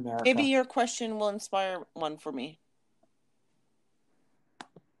 America. Maybe your question will inspire one for me.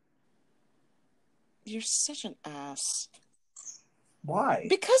 You're such an ass. Why?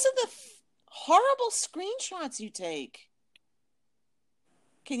 Because of the horrible screenshots you take.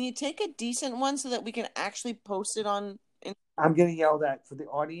 Can you take a decent one so that we can actually post it on... I'm getting yelled at for the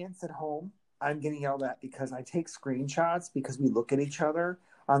audience at home. I'm getting yelled at because I take screenshots because we look at each other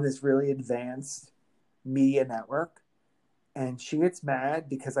on this really advanced media network. And she gets mad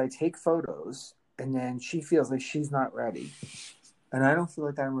because I take photos and then she feels like she's not ready. And I don't feel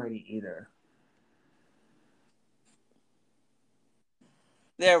like I'm ready either.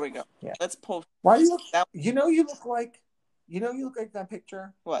 There we go. Yeah. Let's post. Why do you look, that. you look like that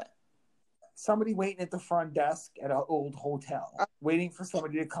picture? What? Somebody waiting at the front desk at an old hotel, waiting for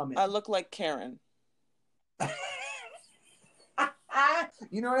somebody to come in. I look like Karen.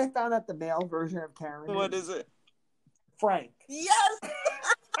 You know what I found out the male version of Karen? What is it? Frank. Yes!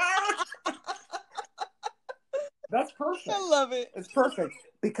 That's perfect. I love it. It's perfect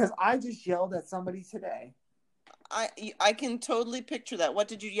because I just yelled at somebody today. I can totally picture that. What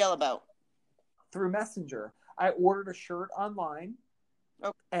did you yell about? Through Messenger. I ordered a shirt online.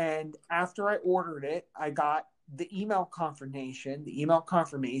 Okay. And after I ordered it, I got the email confirmation. The email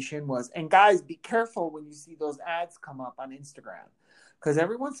confirmation was, and guys, be careful when you see those ads come up on Instagram. Because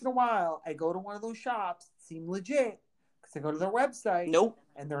every once in a while, I go to one of those shops, seem legit, because I go to their website. Nope.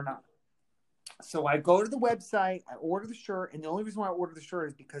 And they're not. So I go to the website, I order the shirt, and the only reason why I order the shirt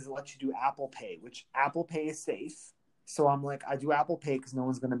is because it lets you do Apple Pay, which Apple Pay is safe. So I'm like, I do Apple Pay because no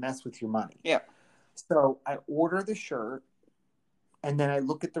one's going to mess with your money. Yeah. So I order the shirt, and then I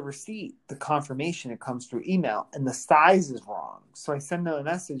look at the receipt, the confirmation, it comes through email, and the size is wrong. So I send them a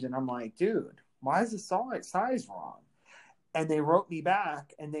message, and I'm like, dude, why is the size wrong? And they wrote me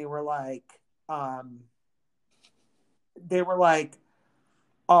back, and they were like, well,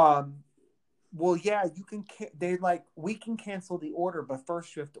 yeah, you can. They like, we can cancel the order, but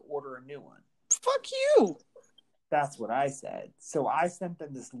first you have to order a new one. Fuck you. That's what I said. So I sent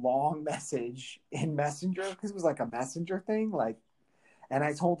them this long message in Messenger because it was like a messenger thing, like. And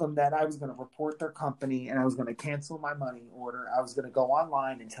I told them that I was going to report their company and I was going to cancel my money order. I was going to go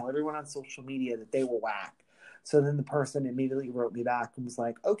online and tell everyone on social media that they were whack. So then the person immediately wrote me back and was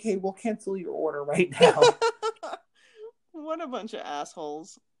like, okay, we'll cancel your order right now. What a bunch of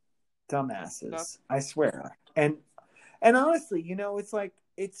assholes. Dumbasses. Yep. I swear. And honestly, it's like,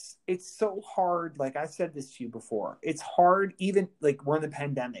 it's so hard. Like I've said this to you before. It's hard, even like we're in the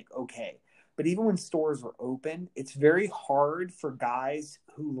pandemic. Okay. But even when stores are open, it's very hard for guys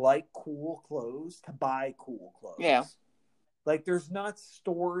who like cool clothes to buy cool clothes. Yeah. Like there's not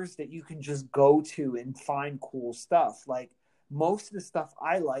stores that you can just go to and find cool stuff. Like most of the stuff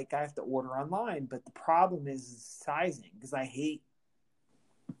I like, I have to order online. But the problem is sizing because I hate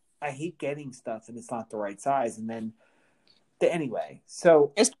getting stuff and it's not the right size. And then anyway,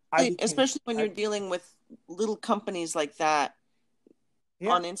 so especially when you're dealing with little companies like that.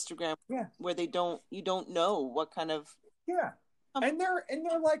 Yeah. On Instagram, yeah, where you don't know what kind of and they're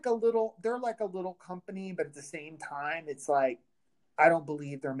like a little company, but at the same time, it's like I don't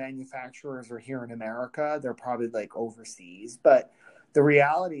believe their manufacturers are here in America. They're probably like overseas. But the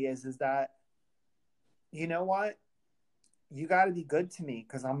reality is that you know what, you got to be good to me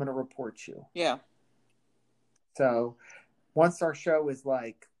because I'm going to report you. Yeah. So once our show is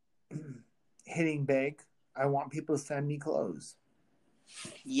like hitting big, I want people to send me clothes.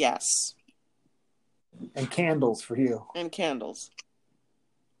 Yes. And candles for you. And candles.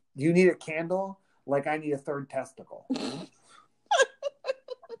 You need a candle like I need a third testicle.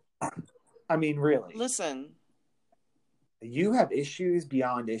 I mean, really. Listen. You have issues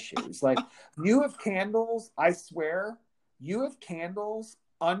beyond issues. Like, you have candles, I swear, you have candles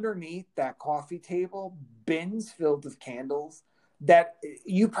underneath that coffee table, bins filled with candles that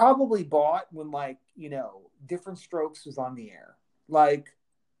you probably bought when, like, Different Strokes was on the air. Like,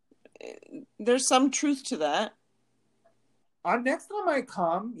 there's some truth to that. Next time I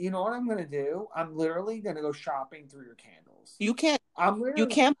come, you know what I'm going to do? I'm literally going to go shopping through your candles. You can't buy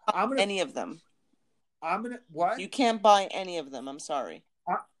any of them. What? You can't buy any of them. I'm sorry.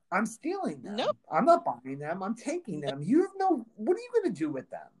 I'm stealing them. No. I'm not buying them. I'm taking them. You have what are you going to do with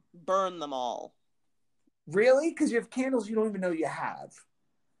them? Burn them all. Really? Because you have candles you don't even know you have.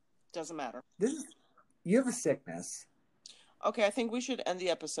 Doesn't matter. You have a sickness. Okay, I think we should end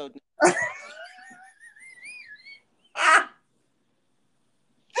the episode.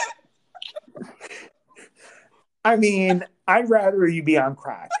 I mean, I'd rather you be on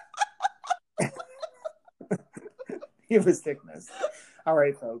crack. You have a sickness. All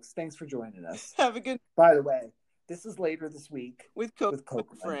right, folks. Thanks for joining us. Have a good. By the way, this is later this week with Coco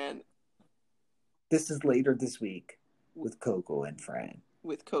and Fran. This is later this week with Coco and Fran.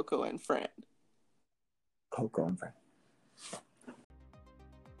 With Coco and Fran. Coco and Fran.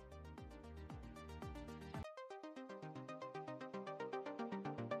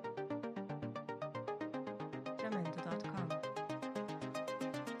 Jamendo.com